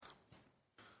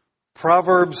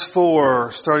Proverbs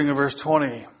 4, starting in verse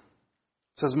 20,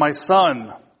 says, "My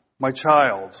son, my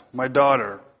child, my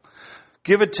daughter,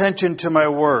 give attention to my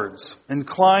words.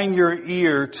 Incline your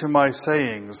ear to my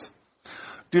sayings.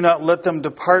 Do not let them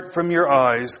depart from your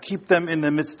eyes. Keep them in the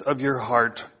midst of your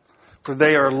heart, for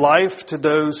they are life to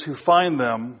those who find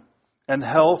them and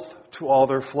health to all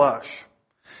their flesh.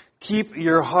 Keep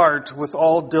your heart with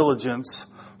all diligence,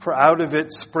 for out of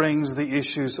it springs the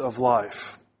issues of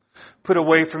life. Put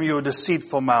away from you a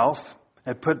deceitful mouth,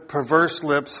 and put perverse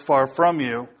lips far from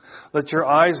you. Let your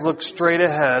eyes look straight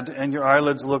ahead, and your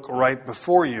eyelids look right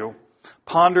before you.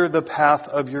 Ponder the path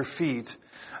of your feet,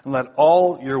 and let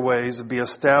all your ways be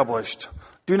established.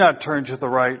 Do not turn to the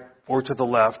right or to the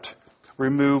left.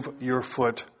 Remove your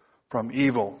foot from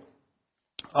evil."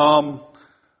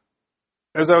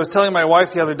 As I was telling my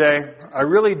wife the other day, I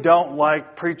really don't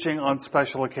like preaching on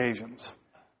special occasions.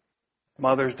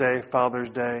 Mother's Day, Father's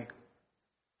Day,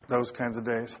 those kinds of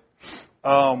days.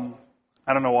 I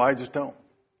don't know why, I just don't.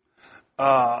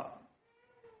 I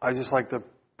just like to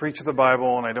preach the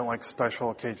Bible, and I don't like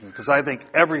special occasions, because I think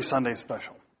every Sunday is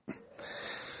special.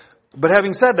 But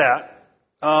having said that,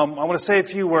 I want to say a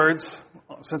few words,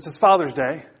 since it's Father's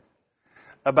Day,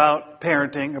 about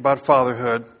parenting, about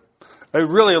fatherhood.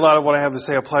 Really, a lot of what I have to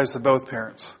say applies to both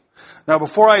parents. Now,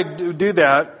 before I do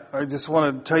that, I just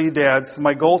want to tell you, dads,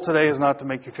 my goal today is not to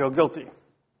make you feel guilty.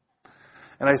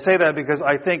 And I say that because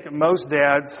I think most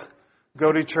dads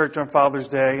go to church on Father's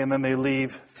Day and then they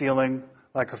leave feeling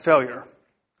like a failure.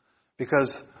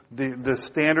 Because the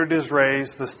standard is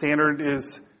raised, the standard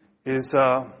is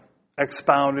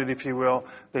expounded, if you will.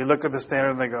 They look at the standard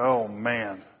and they go, "Oh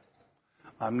man,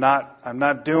 I'm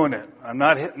not doing it. I'm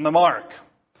not hitting the mark."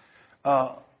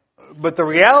 But the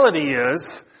reality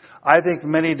is, I think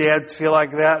many dads feel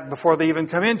like that before they even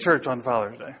come in church on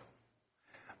Father's Day.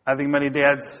 I think many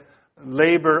dads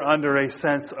labor under a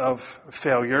sense of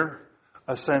failure,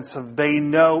 a sense of they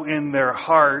know in their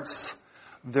hearts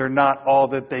they're not all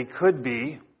that they could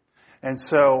be. And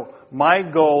so my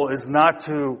goal is not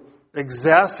to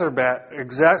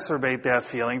exacerbate that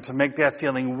feeling, to make that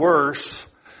feeling worse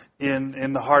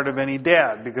in the heart of any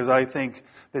dad, because I think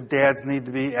that dads need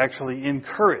to be actually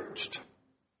encouraged.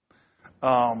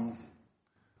 I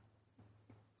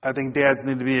think dads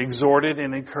need to be exhorted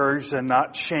and encouraged and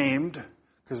not shamed,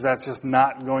 because that's just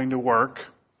not going to work.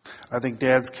 I think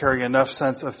dads carry enough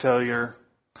sense of failure.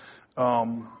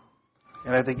 And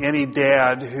I think any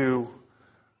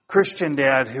Christian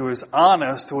dad who is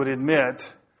honest would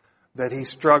admit that he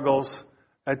struggles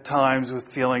at times with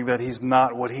feeling that he's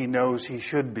not what he knows he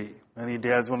should be. Any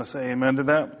dads want to say amen to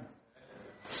that?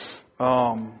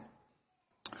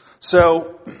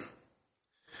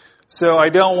 So I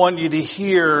don't want you to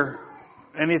hear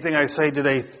anything I say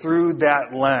today through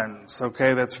that lens,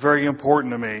 okay? That's very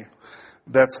important to me.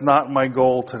 That's not my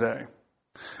goal today.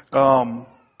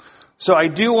 So I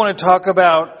do want to talk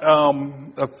about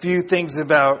a few things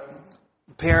about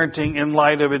parenting in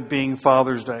light of it being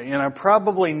Father's Day. And I'm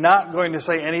probably not going to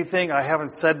say anything I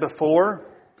haven't said before,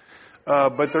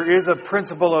 but there is a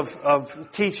principle of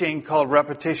teaching called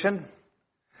repetition,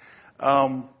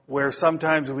 where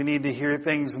sometimes we need to hear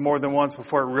things more than once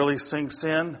before it really sinks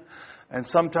in. And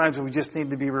sometimes we just need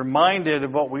to be reminded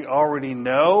of what we already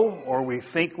know or we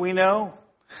think we know.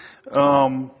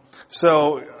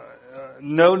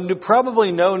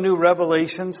 Probably no new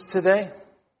revelations today,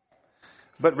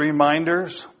 but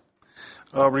reminders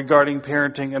regarding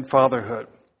parenting and fatherhood.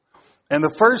 And the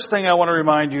first thing I want to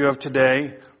remind you of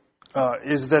today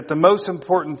is that the most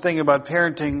important thing about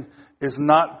parenting is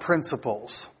not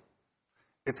principles.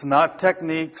 It's not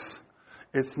techniques.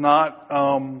 It's not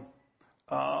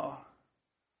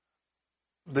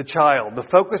the child. The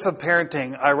focus of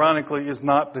parenting, ironically, is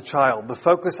not the child. The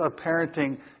focus of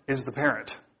parenting is the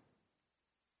parent.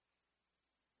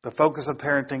 The focus of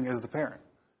parenting is the parent.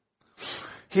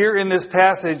 Here in this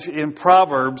passage in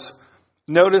Proverbs,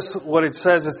 notice what it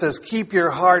says. It says, "Keep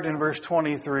your heart," in verse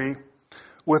 23,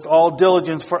 "with all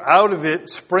diligence, for out of it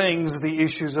springs the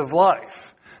issues of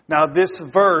life." Now, this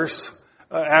verse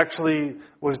actually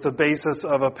was the basis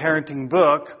of a parenting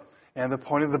book. And the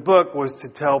point of the book was to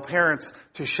tell parents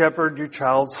to shepherd your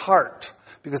child's heart,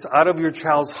 because out of your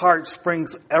child's heart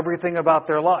springs everything about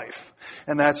their life.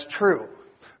 And that's true.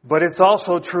 But it's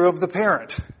also true of the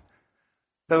parent.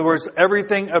 In other words,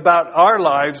 everything about our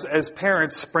lives as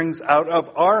parents springs out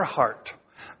of our heart.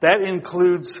 That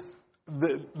includes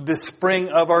the spring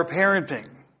of our parenting.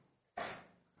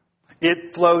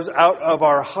 It flows out of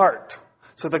our heart.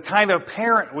 So the kind of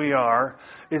parent we are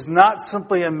is not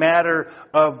simply a matter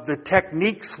of the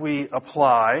techniques we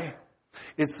apply,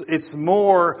 It's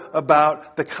more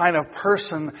about the kind of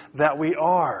person that we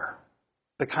are.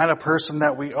 The kind of person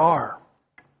that we are.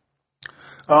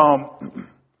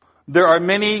 There are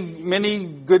many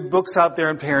good books out there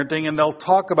in parenting, and they'll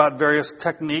talk about various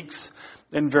techniques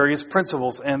and various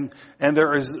principles, and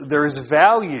there is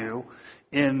value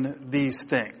in these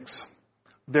things.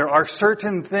 There are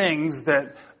certain things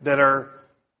that are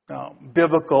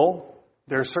biblical.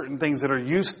 There are certain things that are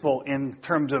useful in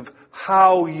terms of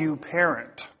how you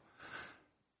parent.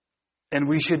 And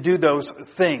we should do those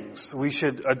things. We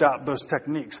should adopt those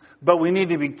techniques. But we need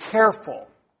to be careful,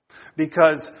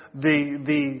 because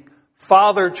the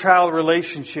father-child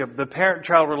relationship, the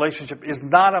parent-child relationship, is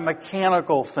not a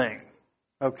mechanical thing.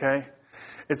 Okay?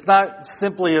 It's not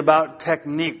simply about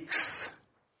techniques.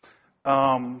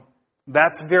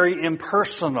 That's very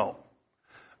impersonal.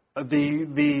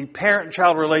 The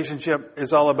parent-child relationship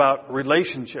is all about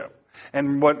relationship.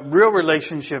 And what real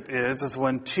relationship is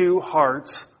when two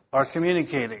hearts are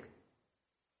communicating.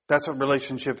 That's what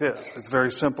relationship is. It's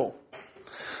very simple.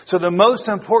 So the most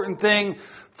important thing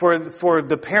for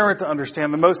the parent to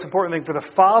understand, the most important thing for the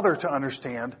father to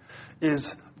understand,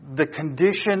 is the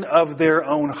condition of their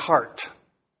own heart.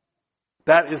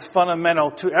 That is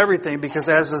fundamental to everything, because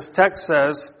as this text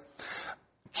says,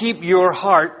 keep your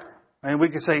heart, and we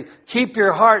could say, keep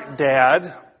your heart,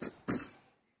 Dad,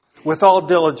 with all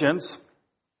diligence,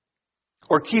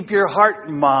 or keep your heart,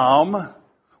 Mom,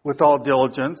 with all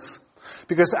diligence,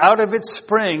 because out of it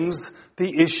springs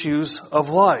the issues of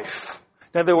life.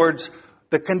 In other words,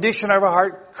 the condition of our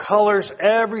heart colors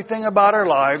everything about our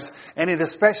lives, and it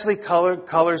especially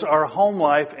colors our home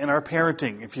life and our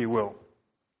parenting, if you will.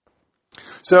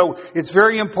 So it's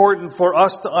very important for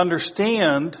us to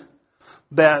understand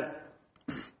that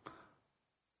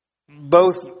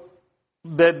both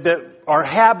that our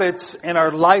habits and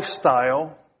our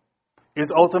lifestyle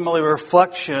is ultimately a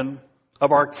reflection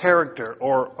of our character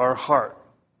or our heart.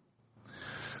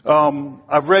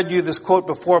 I've read you this quote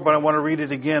before, but I want to read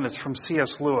it again. It's from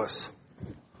C.S. Lewis.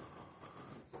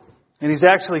 And he's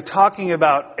actually talking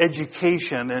about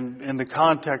education, and in the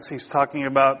context he's talking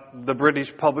about the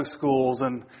British public schools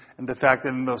and the fact that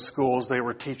in those schools they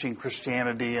were teaching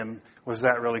Christianity, and was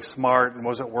that really smart, and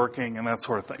was it working, and that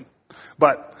sort of thing.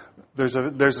 But there's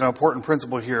an important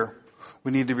principle here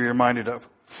we need to be reminded of.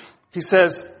 He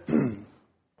says,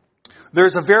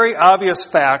 there's a very obvious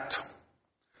fact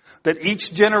that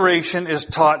each generation is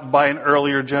taught by an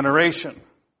earlier generation,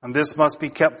 and this must be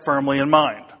kept firmly in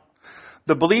mind.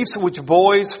 The beliefs which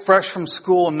boys fresh from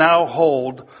school now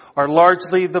hold are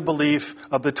largely the belief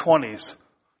of the 20s.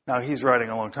 Now, he's writing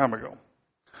a long time ago.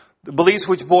 The beliefs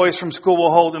which boys from school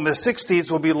will hold in the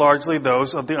 60s will be largely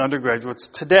those of the undergraduates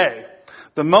today.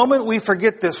 The moment we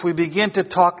forget this, we begin to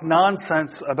talk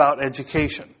nonsense about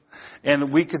education.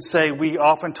 And we could say we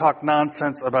often talk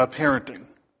nonsense about parenting.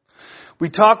 We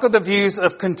talk of the views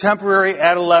of contemporary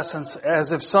adolescence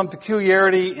as if some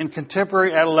peculiarity in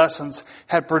contemporary adolescence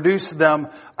had produced them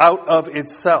out of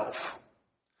itself.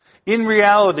 In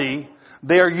reality,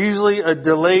 they are usually a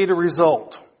delayed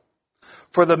result.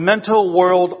 For the mental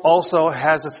world also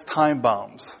has its time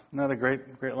bombs. Isn't that a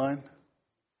great line?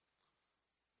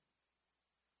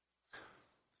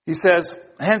 He says,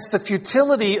 hence the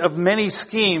futility of many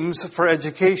schemes for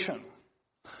education.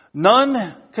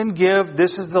 None can give,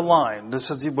 this is the line, this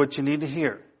is what you need to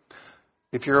hear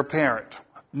if you're a parent.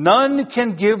 None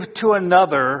can give to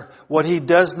another what he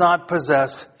does not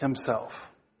possess himself.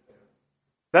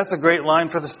 That's a great line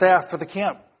for the staff for the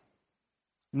camp.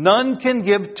 None can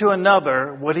give to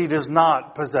another what he does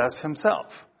not possess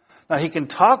himself. Now he can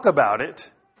talk about it,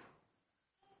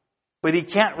 but he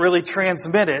can't really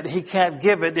transmit it. He can't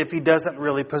give it if he doesn't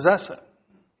really possess it.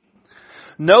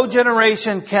 No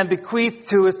generation can bequeath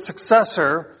to its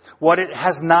successor what it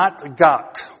has not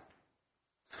got.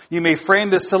 You may frame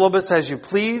the syllabus as you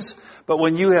please, but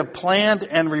when you have planned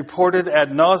and reported ad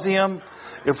nauseum,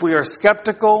 if we are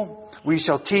skeptical, we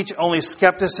shall teach only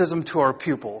skepticism to our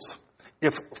pupils.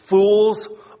 If fools,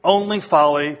 only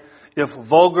folly. If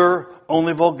vulgar,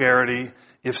 only vulgarity.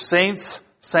 If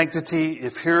saints, sanctity.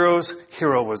 If heroes,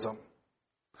 heroism.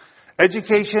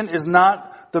 Education is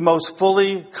not the most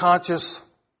fully conscious,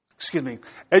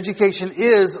 education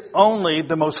is only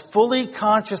the most fully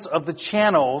conscious of the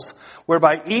channels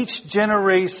whereby each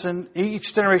generation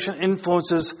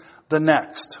influences the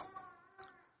next.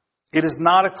 It is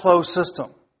not a closed system.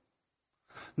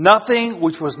 Nothing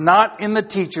which was not in the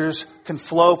teachers can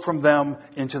flow from them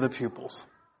into the pupils.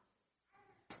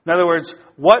 In other words,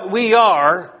 what we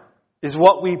are is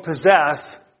what we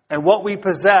possess, and what we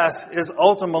possess is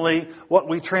ultimately what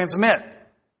we transmit.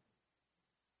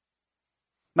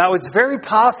 Now, it's very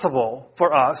possible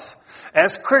for us,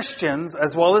 as Christians,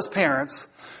 as well as parents,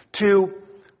 to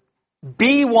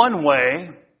be one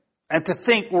way and to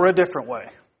think we're a different way.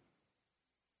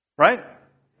 Right?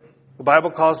 The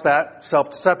Bible calls that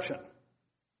self-deception.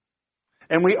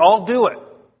 And we all do it.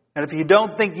 And if you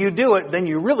don't think you do it, then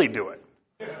you really do it.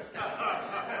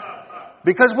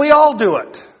 Because we all do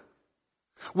it.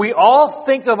 We all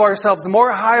think of ourselves more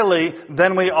highly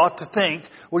than we ought to think,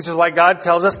 which is why God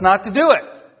tells us not to do it.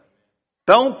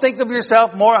 Don't think of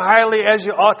yourself more highly as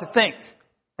you ought to think.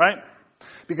 Right?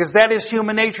 Because that is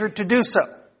human nature to do so.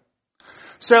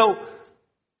 So,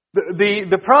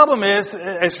 the problem is,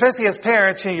 especially as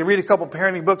parents, you read a couple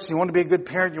parenting books, you want to be a good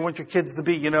parent, you want your kids to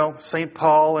be, St.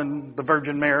 Paul and the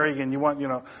Virgin Mary, and you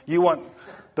want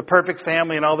the perfect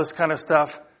family and all this kind of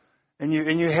stuff. And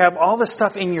you have all this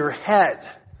stuff in your head.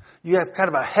 You have kind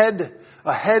of a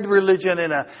head religion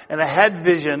and a head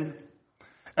vision,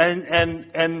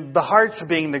 and the heart's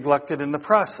being neglected in the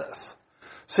process.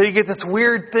 So you get this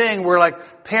weird thing where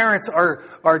like parents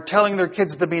are telling their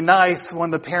kids to be nice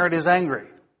when the parent is angry.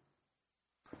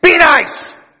 Be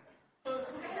nice!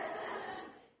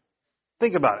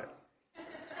 Think about it.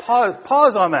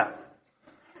 Pause on that.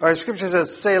 All right, Scripture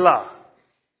says, Selah.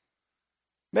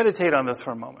 Meditate on this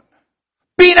for a moment.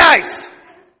 Be nice!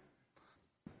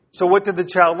 So what did the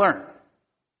child learn?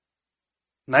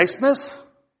 Niceness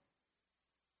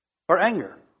or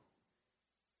anger?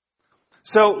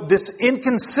 So this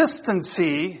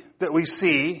inconsistency that we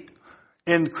see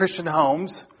in Christian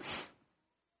homes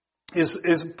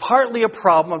is partly a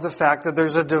problem of the fact that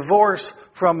there's a divorce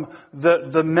from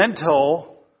the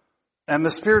mental and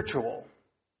the spiritual.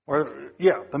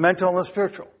 The mental and the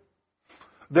spiritual.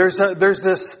 There's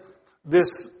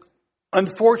this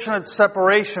unfortunate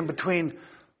separation between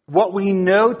what we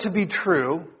know to be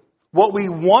true, what we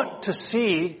want to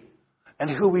see, and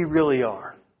who we really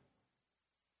are.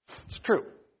 It's true.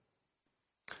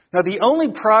 Now, the only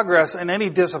progress in any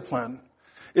discipline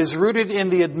is rooted in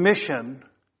the admission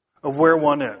of where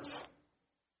one is.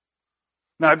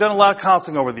 Now, I've done a lot of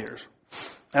counseling over the years,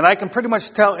 and I can pretty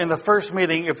much tell in the first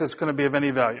meeting if it's going to be of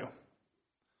any value.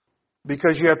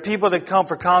 Because you have people that come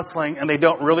for counseling and they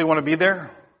don't really want to be there.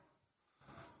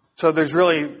 So there's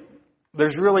not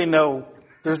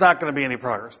going to be any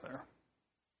progress there.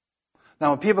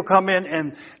 Now, when people come in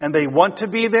and they want to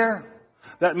be there,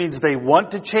 that means they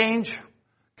want to change.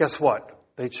 Guess what?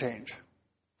 They change.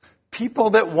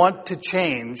 People that want to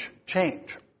change,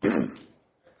 change.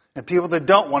 And people that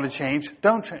don't want to change,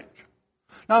 don't change.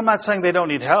 Now, I'm not saying they don't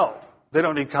need help. They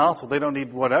don't need counsel. They don't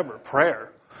need whatever,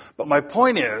 prayer. But my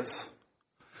point is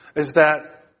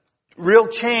that real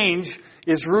change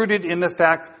is rooted in the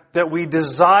fact that we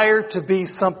desire to be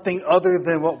something other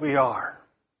than what we are.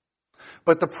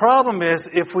 But the problem is,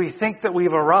 if we think that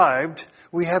we've arrived,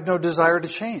 we have no desire to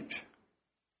change.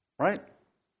 Right?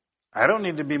 I don't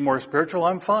need to be more spiritual.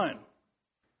 I'm fine.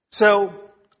 So,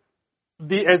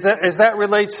 as that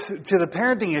relates to the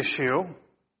parenting issue,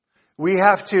 we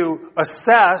have to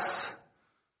assess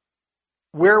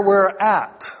where we're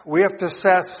at. We have to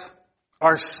assess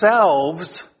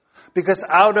ourselves, because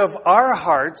out of our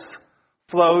hearts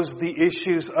flows the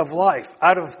issues of life.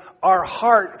 Out of our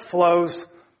heart flows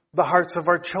the hearts of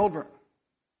our children.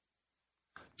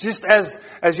 Just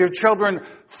as your children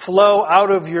flow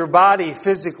out of your body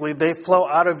physically, they flow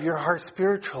out of your heart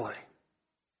spiritually.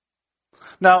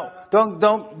 Now, don't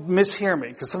mishear me,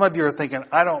 because some of you are thinking,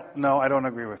 I don't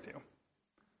agree with you.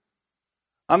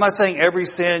 I'm not saying every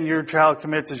sin your child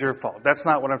commits is your fault. That's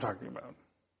not what I'm talking about.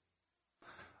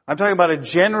 I'm talking about a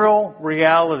general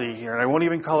reality here, and I won't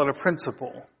even call it a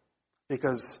principle,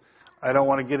 because I don't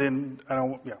want to get in,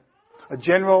 a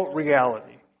general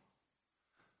reality.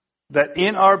 That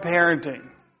in our parenting,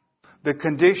 the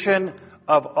condition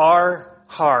of our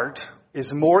heart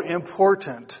is more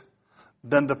important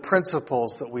than the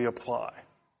principles that we apply.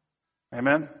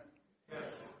 Amen?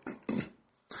 Yes.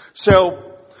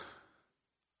 So,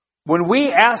 when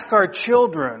we ask our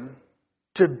children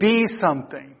to be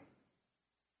something,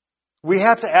 we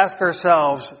have to ask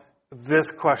ourselves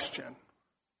this question.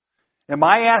 Am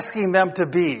I asking them to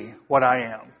be what I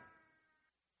am?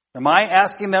 Am I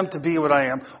asking them to be what I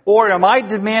am? Or am I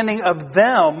demanding of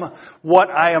them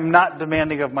what I am not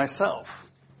demanding of myself?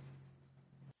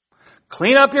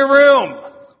 Clean up your room.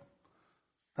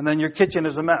 And then your kitchen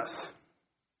is a mess.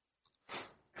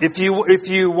 If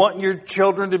you want your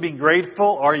children to be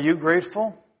grateful, are you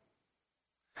grateful?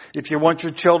 If you want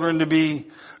your children to be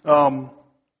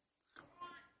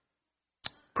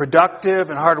productive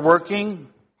and hardworking,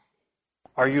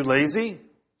 are you lazy?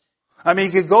 I mean,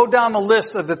 you could go down the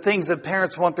list of the things that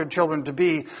parents want their children to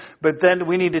be, but then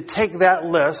we need to take that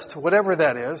list, whatever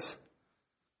that is,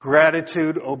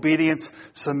 gratitude, obedience,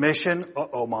 submission.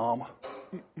 Uh-oh, Mom.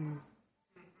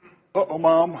 Uh-oh,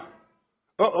 Mom.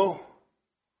 Uh-oh.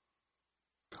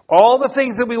 All the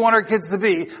things that we want our kids to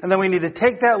be, and then we need to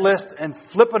take that list and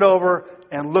flip it over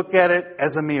and look at it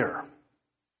as a mirror.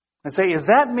 And say, is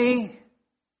that me?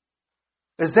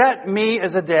 Is that me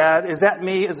as a dad? Is that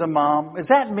me as a mom? Is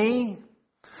that me?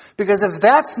 Because if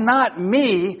that's not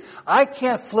me, I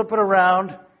can't flip it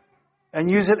around and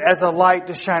use it as a light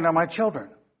to shine on my children.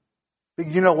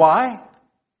 You know why?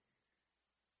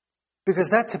 Because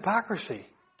that's hypocrisy.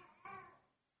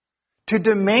 To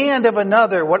demand of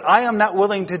another what I am not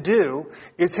willing to do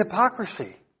is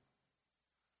hypocrisy.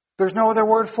 There's no other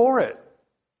word for it.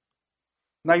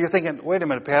 Now you're thinking, wait a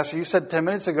minute, Pastor, you said 10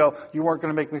 minutes ago you weren't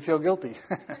going to make me feel guilty.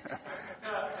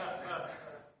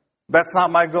 That's not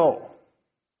my goal.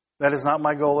 That is not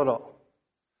my goal at all.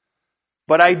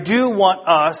 But I do want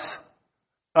us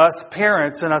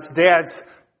parents and us dads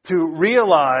to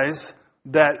realize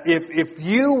that if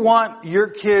you want your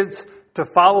kids to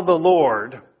follow the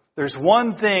Lord, there's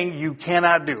one thing you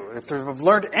cannot do. If you've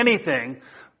learned anything,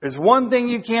 there's one thing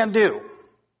you can't do.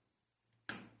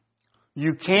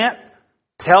 You can't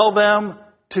tell them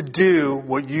to do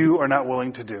what you are not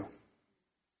willing to do.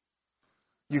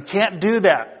 You can't do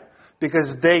that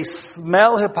because they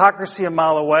smell hypocrisy a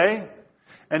mile away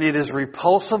and it is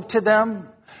repulsive to them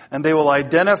and they will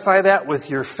identify that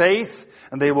with your faith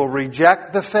and they will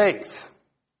reject the faith.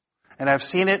 And I've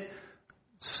seen it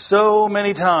so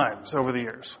many times over the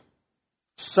years.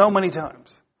 So many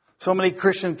times. So many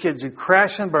Christian kids who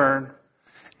crash and burn,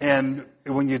 and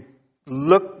when you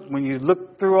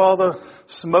look through all the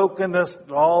smoke and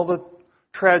all the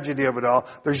tragedy of it all,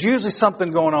 there's usually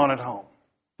something going on at home.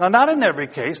 Now, not in every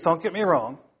case, don't get me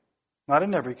wrong. Not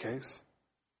in every case.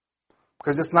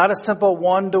 Because it's not a simple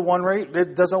one-to-one rate.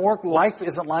 It doesn't work. Life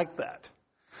isn't like that.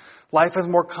 Life is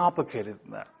more complicated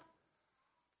than that.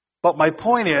 But my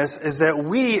point is that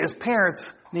we as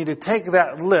parents need to take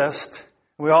that list,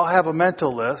 we all have a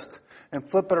mental list, and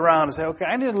flip it around and say, okay,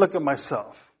 I need to look at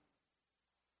myself.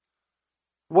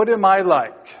 What am I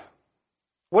like?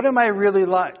 What am I really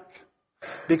like?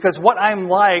 Because what I'm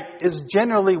like is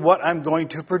generally what I'm going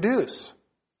to produce.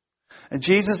 And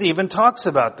Jesus even talks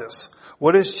about this.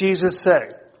 What does Jesus say?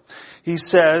 He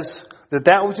says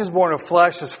that which is born of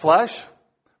flesh is flesh.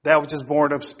 That which is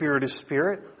born of spirit is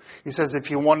spirit. He says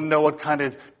if you want to know what kind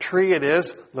of tree it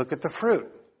is, look at the fruit.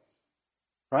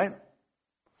 Right?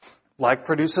 Like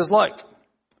produces like.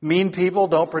 Mean people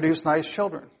don't produce nice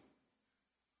children.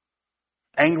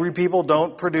 Angry people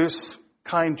don't produce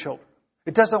kind children.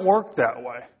 It doesn't work that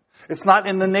way. It's not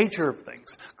in the nature of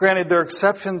things. Granted, there are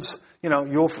exceptions.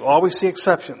 You'll always see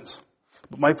exceptions.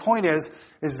 But my point is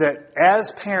that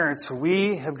as parents,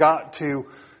 we have got to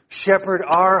shepherd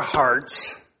our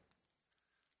hearts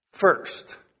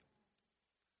first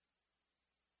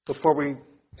before we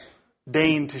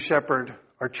deign to shepherd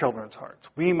our children's hearts.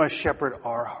 We must shepherd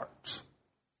our hearts.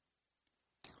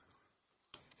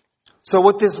 So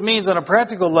what this means on a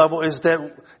practical level is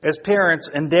that as parents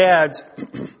and dads,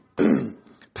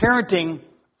 parenting,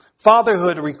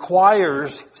 fatherhood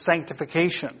requires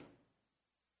sanctification.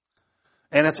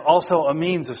 And it's also a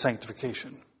means of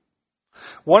sanctification.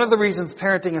 One of the reasons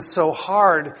parenting is so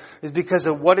hard is because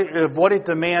of what it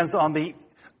demands of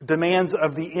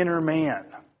the inner man.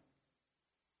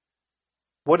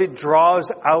 What it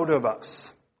draws out of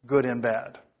us, good and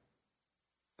bad.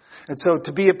 And so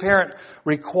to be a parent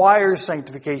requires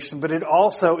sanctification, but it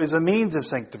also is a means of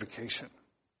sanctification.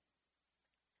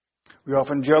 We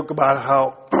often joke about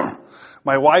how,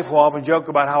 my wife will often joke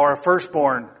about how our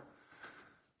firstborn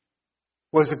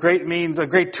was a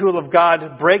great tool of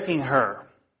God breaking her.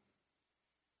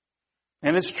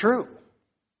 And it's true.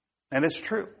 And it's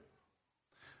true.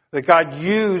 That God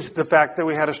used the fact that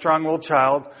we had a strong-willed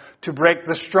child to break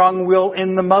the strong will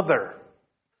in the mother.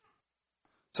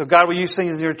 So God will use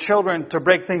things in your children to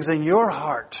break things in your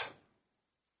heart.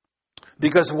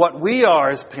 Because what we are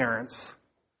as parents,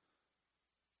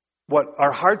 what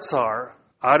our hearts are,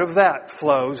 out of that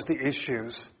flows the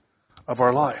issues of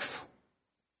our life.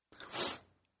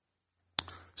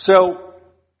 So,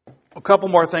 a couple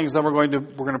more things, then we're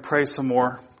going to pray some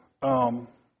more.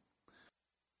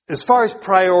 As far as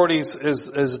priorities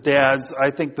as dads,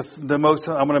 I think the most,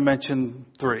 I'm going to mention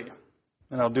 3.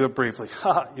 And I'll do it briefly.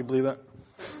 You believe that?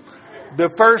 The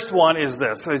first one is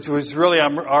this, which was really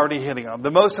I'm already hitting on.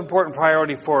 The most important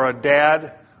priority for a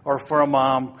dad or for a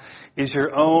mom is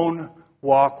your own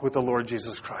walk with the Lord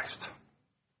Jesus Christ.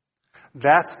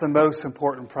 That's the most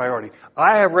important priority.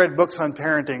 I have read books on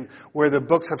parenting where the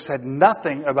books have said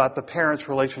nothing about the parent's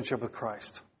relationship with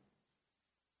Christ.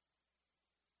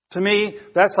 To me,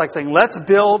 that's like saying, let's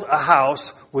build a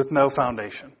house with no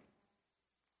foundation.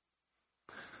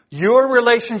 Your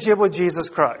relationship with Jesus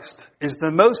Christ is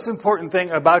the most important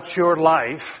thing about your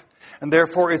life, and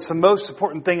therefore it's the most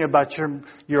important thing about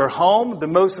your home, the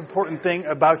most important thing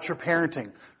about your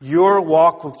parenting, your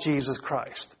walk with Jesus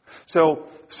Christ. So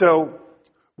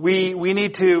we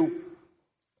need to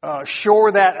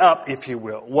shore that up, if you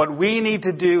will. What we need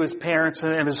to do as parents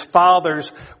and as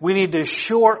fathers, we need to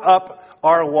shore up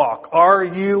our walk. Are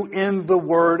you in the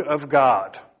Word of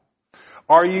God?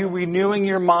 Are you renewing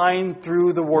your mind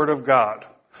through the Word of God?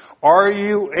 Are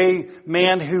you a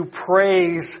man who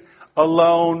prays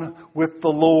alone with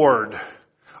the Lord?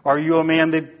 Are you a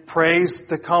man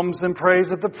that comes and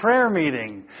prays at the prayer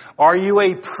meeting? Are you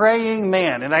a praying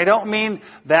man? And I don't mean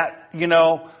that,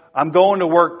 I'm going to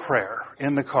work prayer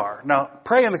in the car. Now,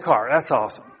 pray in the car. That's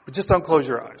awesome. But just don't close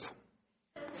your eyes.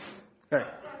 Okay.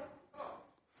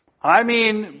 I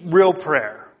mean real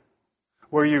prayer,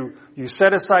 where you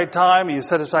set aside time, you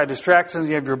set aside distractions,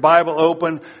 you have your Bible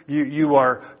open, you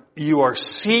are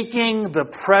seeking the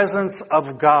presence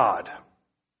of God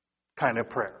kind of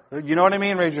prayer. You know what I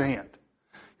mean? Raise your hand.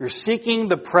 You're seeking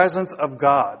the presence of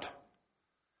God.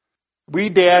 We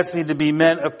dads need to be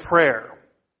men of prayer.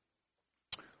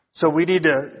 So we need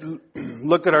to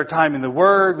look at our time in the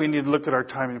Word, we need to look at our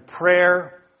time in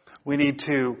prayer, we need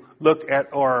to look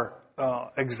at our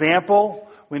example.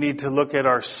 We need to look at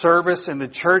our service in the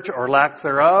church or lack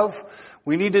thereof.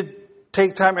 We need to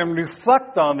take time and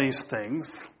reflect on these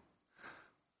things,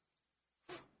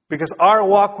 because our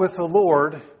walk with the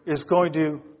Lord is going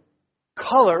to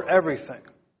color everything.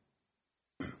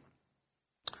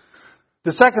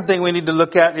 The second thing we need to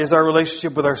look at is our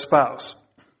relationship with our spouse.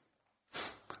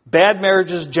 Bad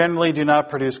marriages generally do not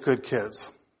produce good kids.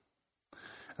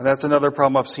 And that's another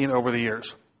problem I've seen over the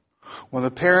years. When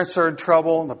the parents are in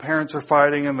trouble and the parents are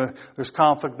fighting and there's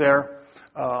conflict there,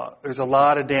 there's a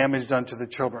lot of damage done to the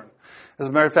children. As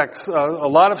a matter of fact, a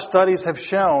lot of studies have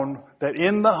shown that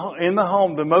in the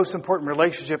home, the most important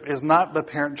relationship is not the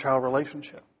parent-child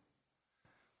relationship.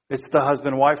 It's the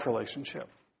husband-wife relationship.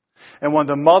 And when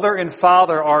the mother and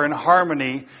father are in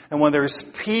harmony, and when there's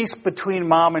peace between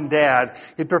mom and dad,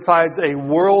 it provides a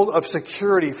world of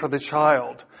security for the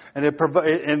child. And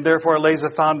therefore it lays a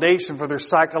foundation for their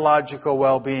psychological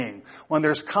well-being. When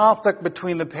there's conflict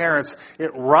between the parents,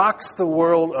 it rocks the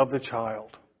world of the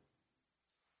child.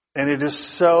 And it is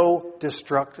so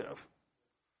destructive.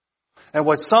 And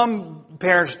what some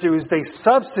parents do is they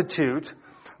substitute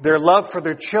their love for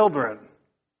their children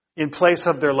in place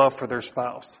of their love for their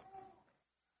spouse.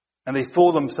 And they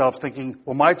fool themselves thinking,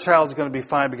 well, my child's going to be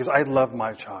fine because I love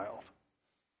my child.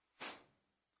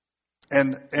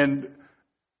 And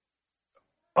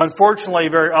unfortunately,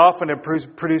 very often it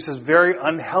produces very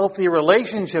unhealthy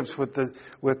relationships with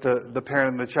the parent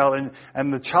and the child.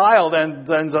 And the child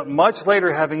ends up much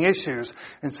later having issues.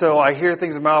 And so I hear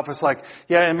things in my office like,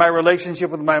 yeah, in my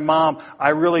relationship with my mom, I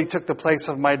really took the place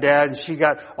of my dad and she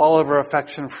got all of her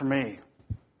affection for me.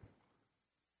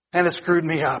 And it screwed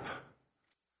me up.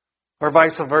 Or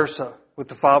vice versa with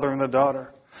the father and the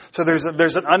daughter. So there's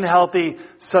an unhealthy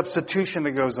substitution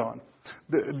that goes on.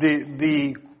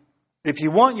 If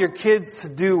you want your kids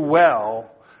to do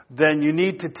well, then you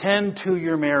need to tend to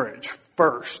your marriage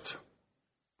first.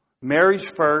 Marriage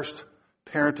first,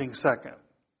 parenting second.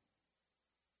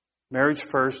 Marriage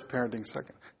first, parenting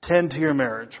second. Tend to your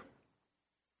marriage.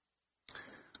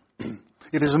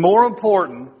 It is more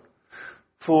important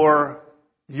for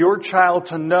your child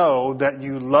to know that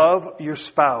you love your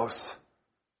spouse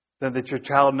than that your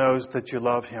child knows that you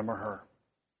love him or her.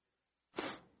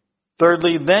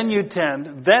 Thirdly, then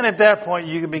at that point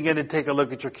you can begin to take a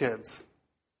look at your kids.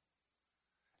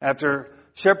 After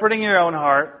shepherding your own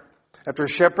heart, after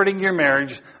shepherding your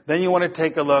marriage, then you want to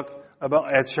take a look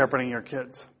at shepherding your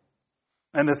kids.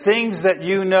 And the things that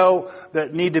you know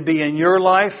that need to be in your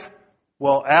life,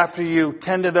 well, after you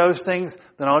tend to those things,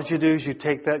 then all you do is you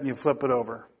take that and you flip it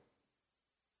over.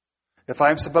 If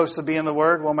I'm supposed to be in the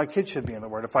Word, well, my kids should be in the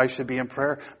Word. If I should be in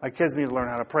prayer, my kids need to learn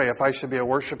how to pray. If I should be a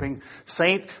worshiping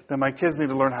saint, then my kids need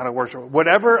to learn how to worship.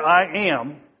 Whatever I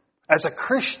am, as a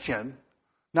Christian,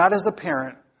 not as a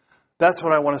parent, that's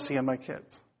what I want to see in my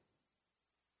kids.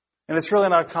 And it's really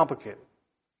not complicated.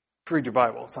 If you read your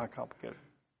Bible, it's not complicated.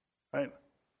 Right?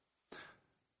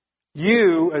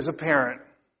 You, as a parent,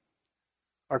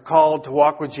 are called to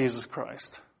walk with Jesus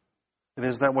Christ. And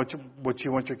isn't that what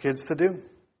you want your kids to do?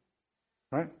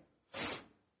 Right?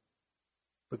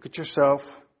 Look at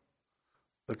yourself.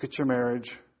 Look at your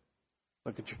marriage.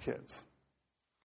 Look at your kids.